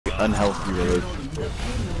unhealthy relationship.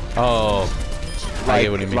 Oh, I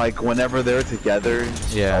get what you mean. Like whenever they're together,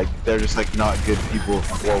 yeah, like they're just like not good people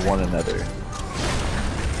for one another.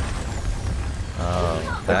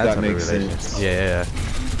 Oh, that makes sense. Yeah.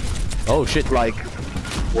 Oh shit. Like,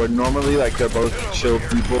 where normally like they're both chill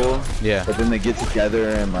people. Yeah. But then they get together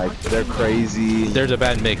and like they're crazy. There's a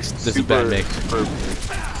bad mix. There's a bad mix.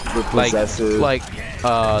 Super possessive. Like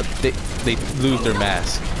they lose their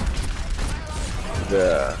mask.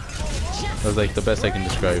 Yeah. That's like the best I can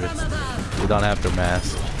describe it. They don't have their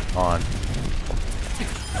mask on.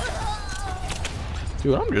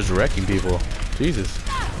 Dude, I'm just wrecking people. Jesus.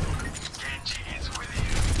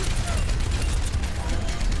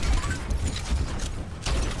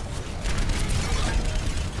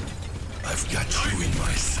 I've got you in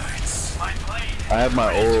my sights. I have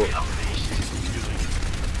my ult.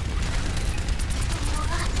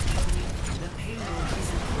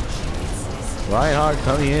 Reinhardt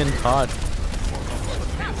coming in hot.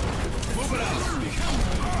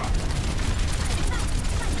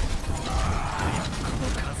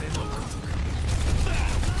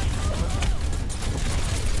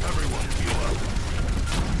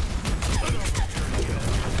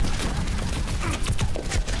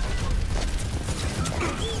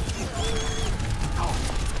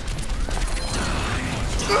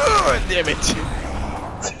 Oh, damn it.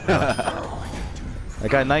 I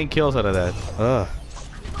got 9 kills out of that. Ugh.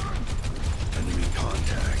 Enemy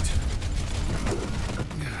contact.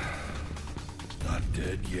 Not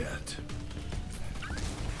dead yet.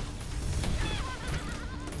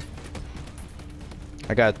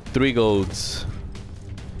 I got 3 golds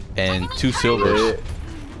and 2 silvers.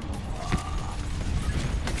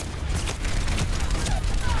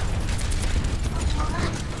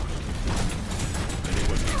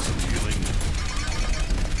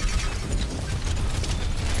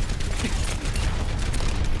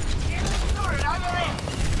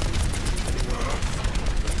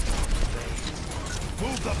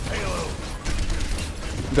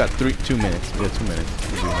 We got 2 minutes. We got 2 minutes.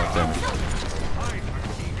 We'll do enough damage.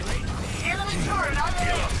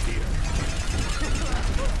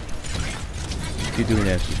 Just keep doing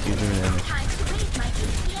that. Just keep doing damage.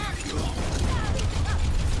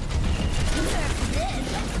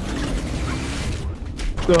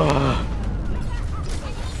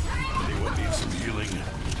 Anyone needs some healing?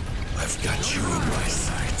 I've got you in my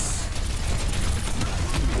sights.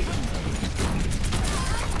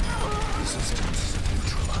 Resistance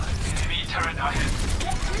neutralized. Enemy turret ahead.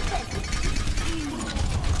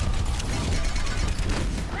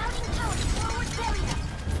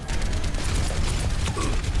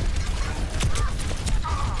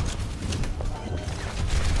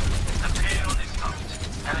 The payload is stopped.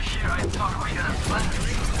 And here I thought we got a plan.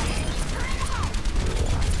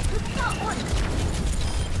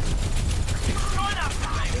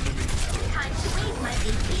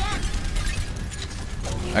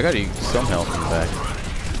 I gotta eat some health in the back.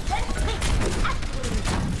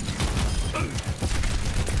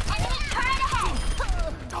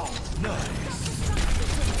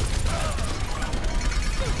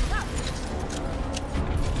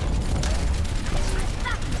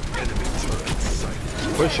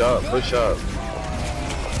 Push up, push up.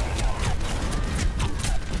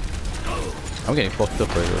 I'm getting fucked up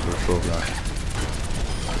right over the program.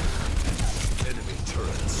 Enemy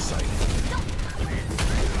turret sighted.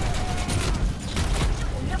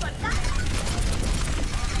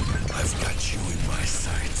 I've got you in my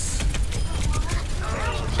sights.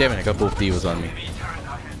 Damn it, I got both divas on me.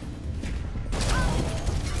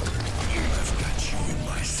 I've got you in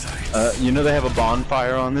my sights. You know they have a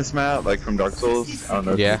bonfire on this map, like from Dark Souls? I don't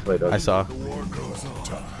know if Yeah, you played I saw.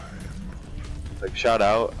 Like, shout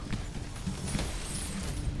out.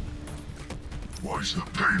 Why's the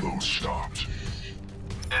payload stopped?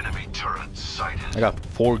 Enemy turret sighted. I got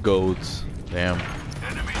 4 golds. Damn.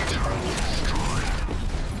 Enemy turret destroyed.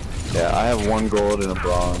 Yeah, I have 1 gold and a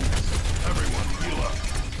bronze. Everyone heal up.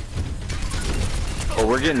 But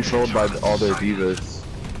we're getting trolled by all their divas.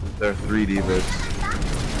 There are 3 divas.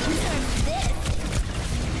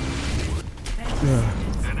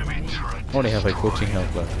 Enemy turret. I only have like 14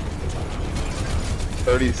 health left.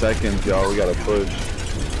 30 seconds, y'all. We gotta push.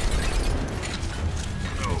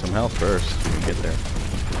 Some health first when we get there.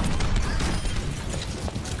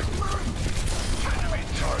 Enemy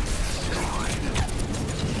turret destroyed.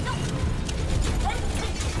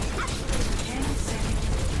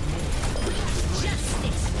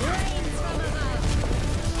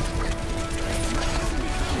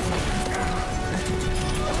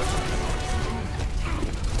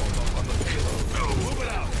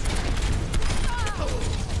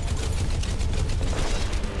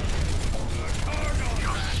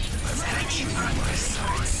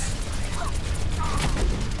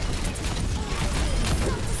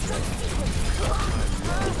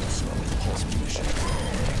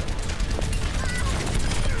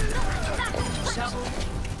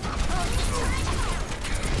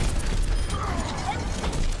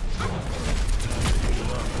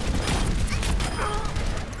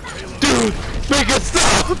 Dude, make it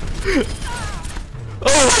stop!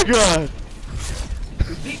 Oh my god!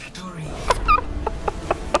 Victory.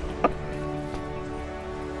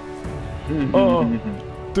 Oh,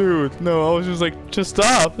 dude, no, I was just like, just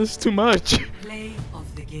stop. This is too much. Play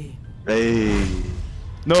of the game. Hey.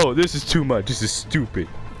 No, this is too much. This is stupid.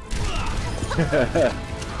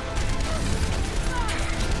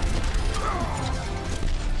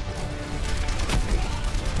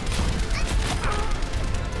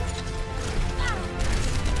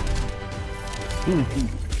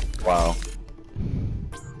 Wow.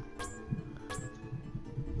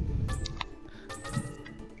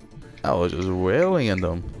 I was just wailing at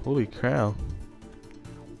them. Holy crap.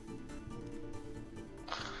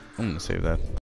 I'm gonna save that.